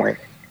at this point.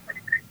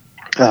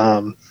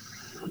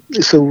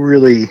 So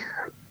really,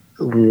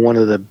 one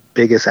of the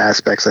biggest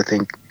aspects, I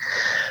think,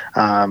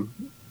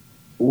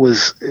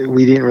 was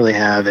we didn't really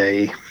have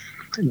a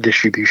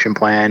distribution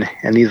plan,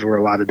 and these were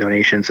a lot of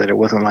donations that it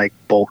wasn't like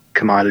bulk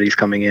commodities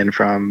coming in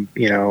from,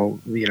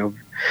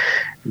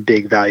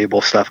 big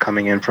valuable stuff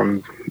coming in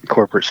from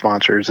corporate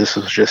sponsors. This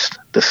was just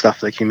the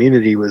stuff the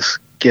community was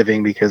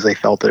giving because they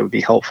felt that it would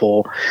be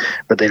helpful,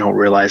 but they don't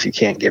realize you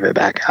can't give it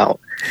back out.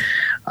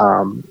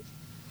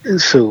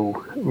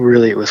 So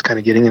really it was kind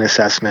of getting an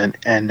assessment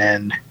and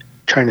then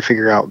trying to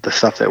figure out the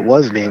stuff that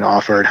was being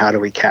offered. How do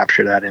we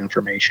capture that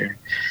information?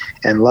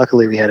 And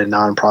luckily we had a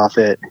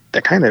nonprofit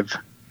that kind of,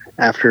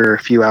 after a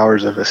few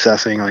hours of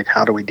assessing, like,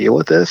 how do we deal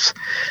with this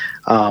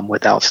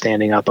without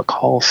standing up a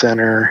call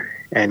center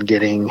and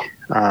getting,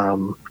 a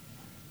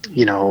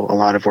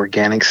lot of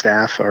organic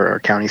staff or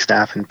county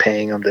staff and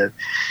paying them to,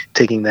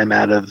 taking them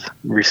out of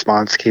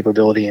response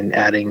capability and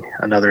adding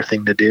another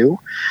thing to do.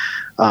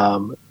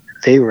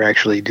 They were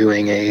actually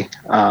doing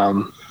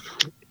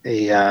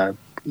the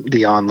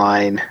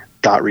online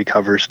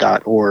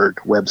 .recovers.org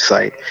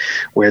website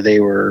where they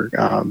were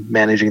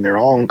managing their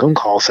own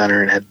call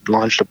center and had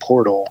launched a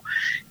portal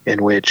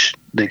in which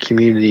the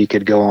community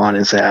could go on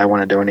and say, I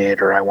want to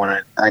donate, or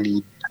I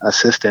need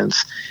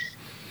assistance.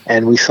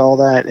 And we saw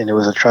that, and it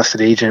was a trusted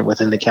agent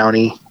within the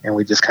county, and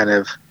we just kind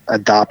of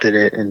adopted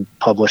it and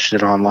published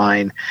it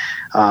online,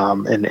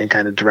 and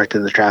kind of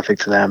directed the traffic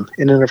to them.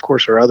 And then, of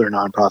course, our other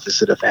nonprofits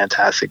did a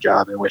fantastic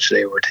job in which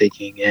they were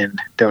taking in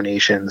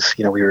donations.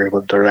 We were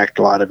able to direct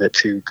a lot of it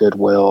to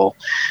Goodwill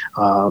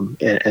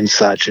and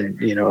such. And,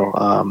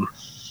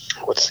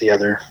 what's the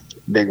other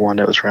big one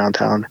that was around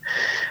town?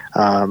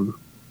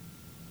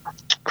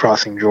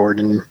 Crossing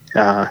Jordan,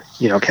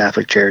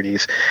 Catholic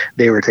Charities.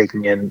 They were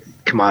taking in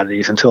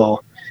commodities and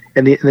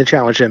the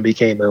challenge then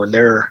became when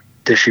their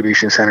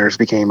distribution centers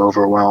became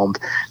overwhelmed,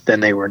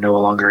 then they were no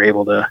longer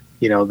able to,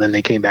 then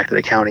they came back to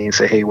the county and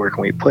say, hey, where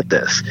can we put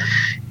this?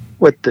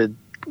 What the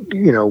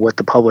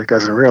public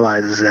doesn't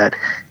realize is that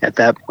at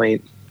that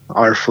point,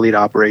 our fleet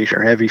operation,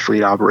 or heavy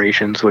fleet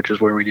operations, which is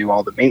where we do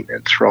all the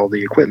maintenance for all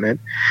the equipment,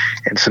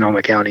 and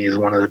Sonoma County is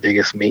one of the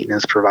biggest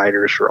maintenance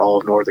providers for all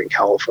of Northern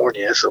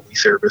California. So we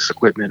service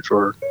equipment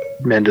for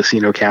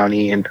Mendocino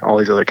County and all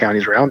these other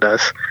counties around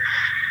us.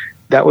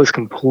 That was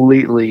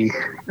completely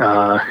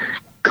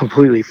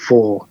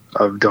full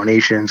of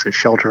donations and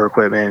shelter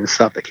equipment and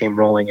stuff that came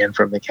rolling in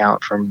from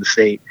the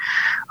state.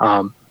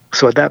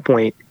 So at that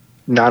point,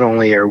 not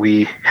only are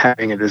we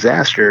having a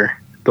disaster,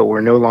 but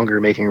we're no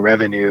longer making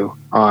revenue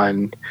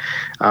on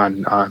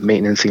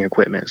maintaining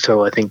equipment.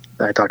 So I think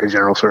I talked to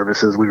General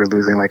Services, we were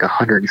losing like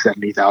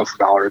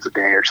 $170,000 a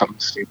day or something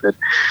stupid,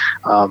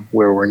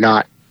 where we're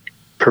not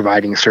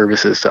providing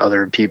services to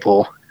other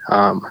people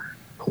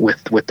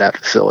with that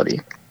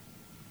facility.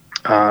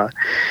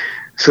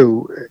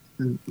 So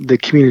the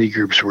community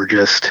groups were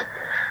just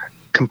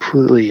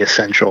completely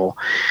essential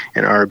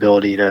in our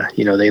ability to,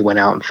 they went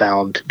out and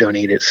found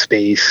donated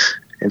space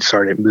and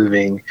started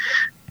moving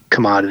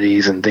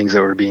commodities and things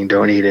that were being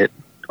donated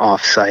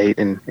off site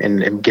and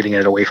getting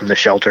it away from the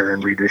shelter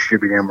and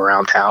redistributing them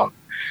around town.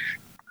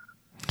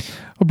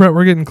 Well, Brett,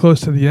 we're getting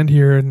close to the end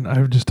here, and I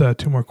have just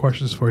 2 more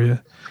questions for you.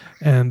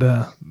 And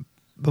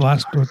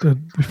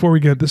before we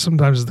get this,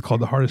 sometimes is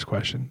called the hardest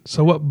question.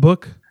 So what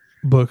books,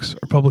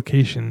 or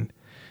publication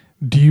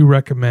do you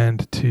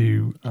recommend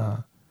to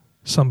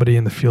somebody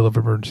in the field of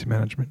emergency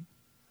management?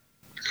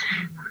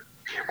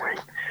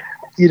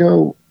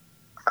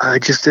 I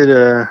just did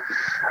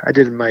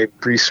my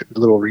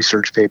little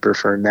research paper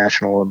for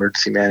National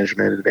Emergency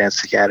Management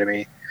Advanced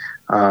Academy.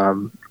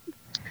 And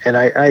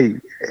I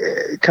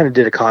kind of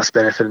did a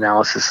cost-benefit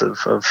analysis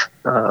of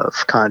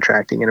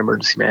contracting and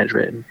emergency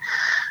management. And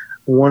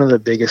one of the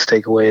biggest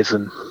takeaways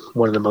and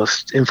one of the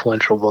most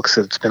influential books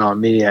that's been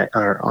on me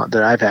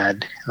that I've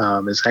had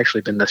has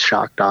actually been The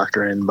Shock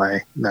Doctrine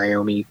by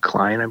Naomi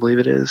Klein, I believe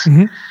it is.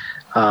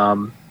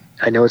 Mm-hmm.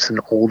 I know it's an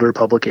older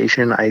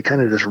publication. I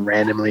kind of just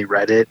randomly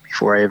read it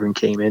before I even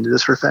came into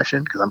this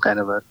profession because I'm kind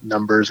of a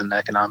numbers and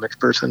economics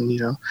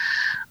person,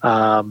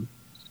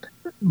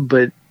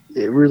 but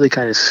it really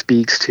kind of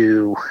speaks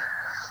to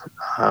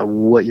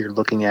what you're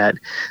looking at.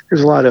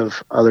 There's a lot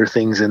of other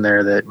things in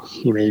there that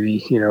you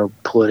maybe,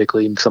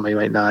 politically somebody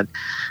might not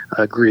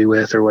agree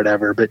with or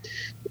whatever, but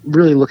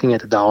really looking at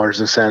the dollars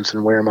and cents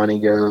and where money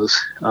goes.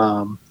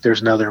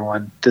 There's another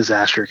one,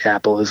 Disaster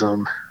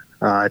Capitalism.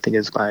 I think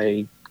it's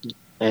by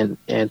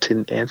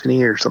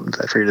Anthony or something,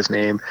 I forget his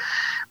name,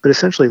 but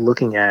essentially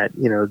looking at,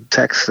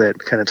 texts that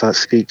kind of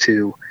speak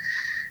to,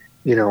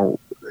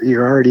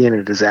 you're already in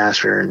a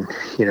disaster, and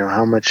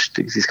how much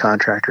do these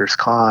contractors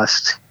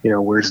cost?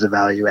 Where's the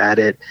value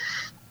added?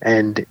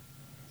 And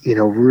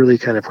really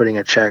kind of putting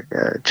a check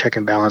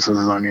and balances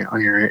on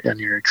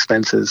your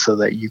expenses so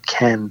that you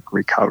can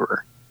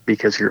recover,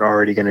 because you're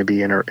already going to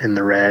be in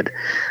the red.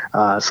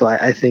 So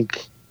I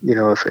think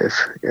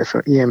if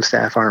EM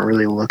staff aren't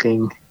really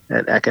looking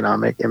at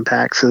economic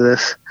impacts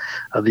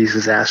of these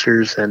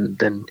disasters,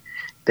 then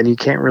you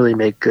can't really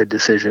make good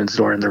decisions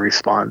during the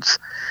response.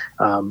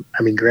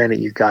 Granted,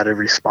 you've got to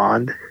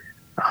respond,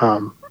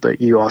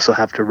 but you also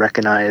have to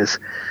recognize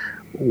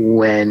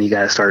when you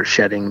got to start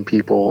shedding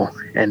people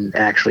and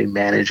actually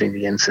managing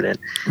the incident.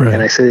 Right.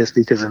 And I say this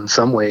because in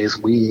some ways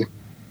we,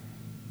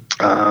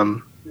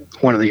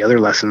 one of the other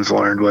lessons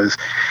learned was,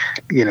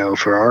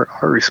 for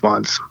our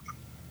response,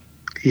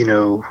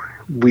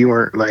 we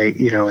weren't like,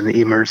 in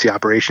the emergency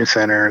operations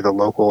center, the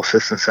local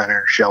assistance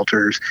center,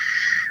 shelters,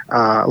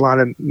 a lot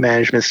of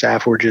management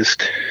staff were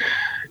just,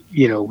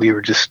 we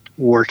were just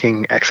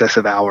working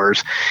excessive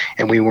hours,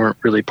 and we weren't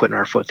really putting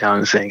our foot down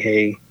and saying,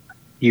 hey,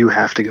 you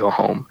have to go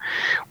home.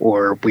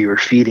 Or we were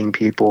feeding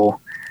people,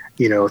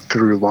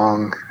 through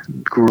long,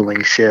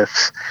 grueling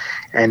shifts.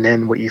 And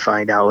then what you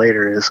find out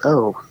later is,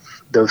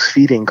 those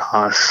feeding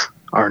costs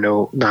are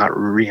not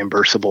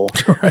reimbursable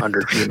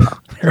under FEMA,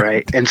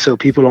 right? And so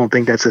people don't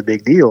think that's a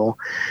big deal.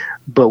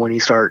 But when you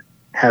start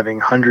having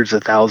hundreds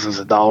of thousands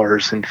of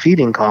dollars in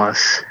feeding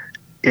costs,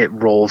 it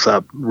rolls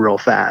up real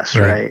fast,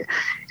 right?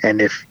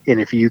 And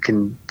if you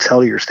can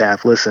tell your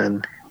staff,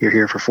 listen, you're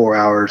here for 4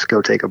 hours,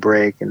 go take a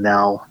break, and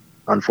now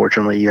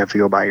unfortunately you have to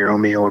go buy your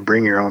own meal or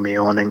bring your own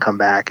meal and then come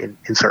back and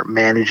start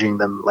managing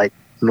them like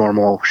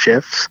normal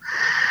shifts,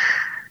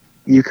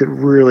 you could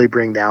really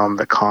bring down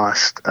the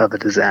cost of a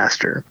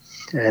disaster.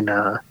 And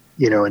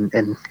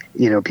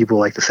people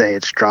like to say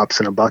it's drops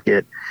in a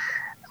bucket,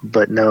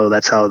 but no,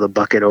 that's how the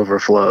bucket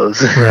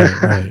overflows.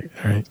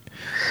 Right.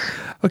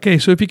 Okay,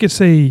 so if you could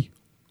say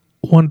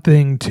one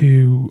thing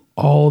to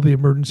all the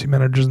emergency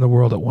managers in the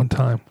world at one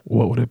time,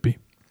 what would it be?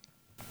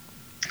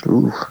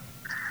 Ooh.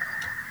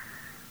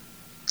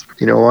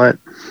 You know what?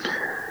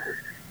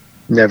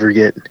 Never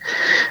get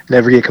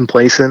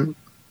complacent,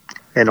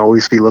 and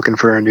always be looking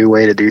for a new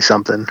way to do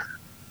something.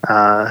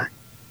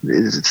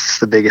 It's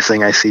the biggest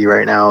thing I see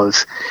right now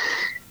is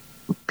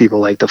people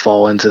like to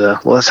fall into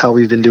that's how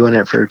we've been doing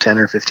it for 10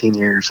 or 15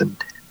 years. And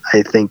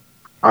I think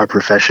our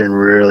profession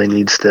really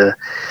needs to,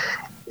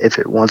 if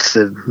it wants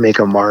to make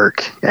a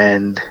mark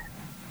and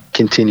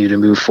continue to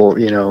move forward,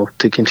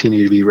 to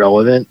continue to be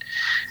relevant,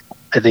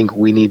 I think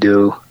we need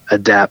to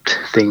adapt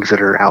things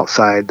that are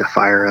outside the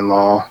fire and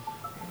law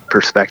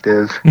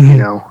perspective.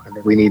 I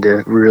think we need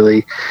to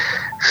really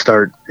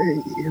start.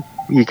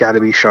 You got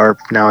to be sharp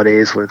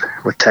nowadays with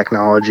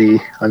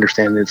technology,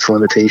 understand its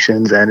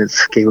limitations and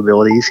its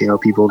capabilities.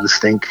 People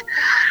just think,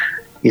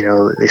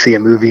 they see a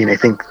movie and they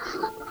think,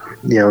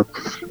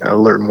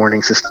 alert and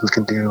warning systems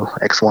can do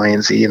X, Y,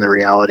 and Z, and the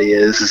reality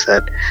is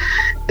that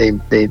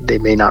they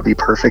may not be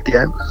perfect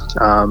yet.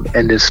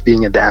 And just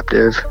being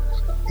adaptive,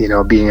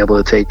 being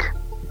able to take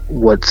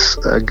what's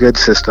a good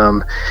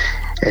system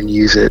and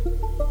use it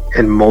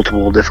in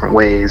multiple different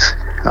ways,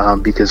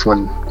 because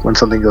when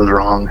something goes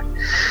wrong,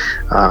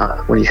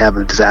 when you have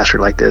a disaster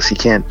like this, you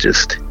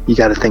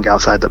got to think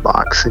outside the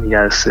box, and you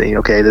got to say,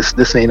 okay,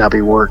 this may not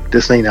work,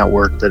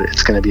 but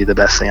it's going to be the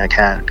best thing I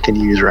can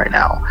use right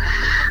now.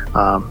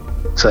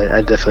 So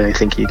I definitely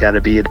think we got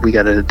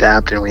to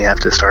adapt, and we have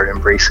to start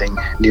embracing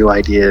new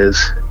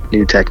ideas,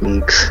 new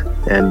techniques,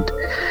 and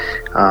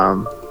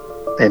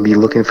be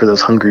looking for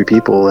those hungry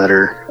people that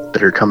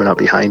are coming up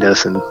behind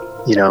us, and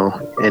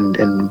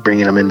and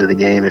bringing them into the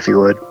game, if you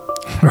would.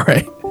 All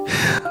right.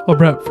 Well,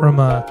 Brett, from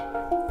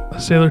a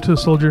sailor to a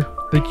soldier,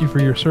 thank you for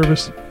your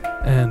service,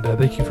 and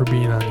thank you for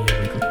being on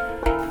EM Weekly.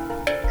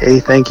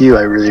 Hey, thank you.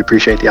 I really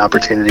appreciate the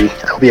opportunity.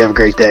 I hope you have a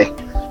great day.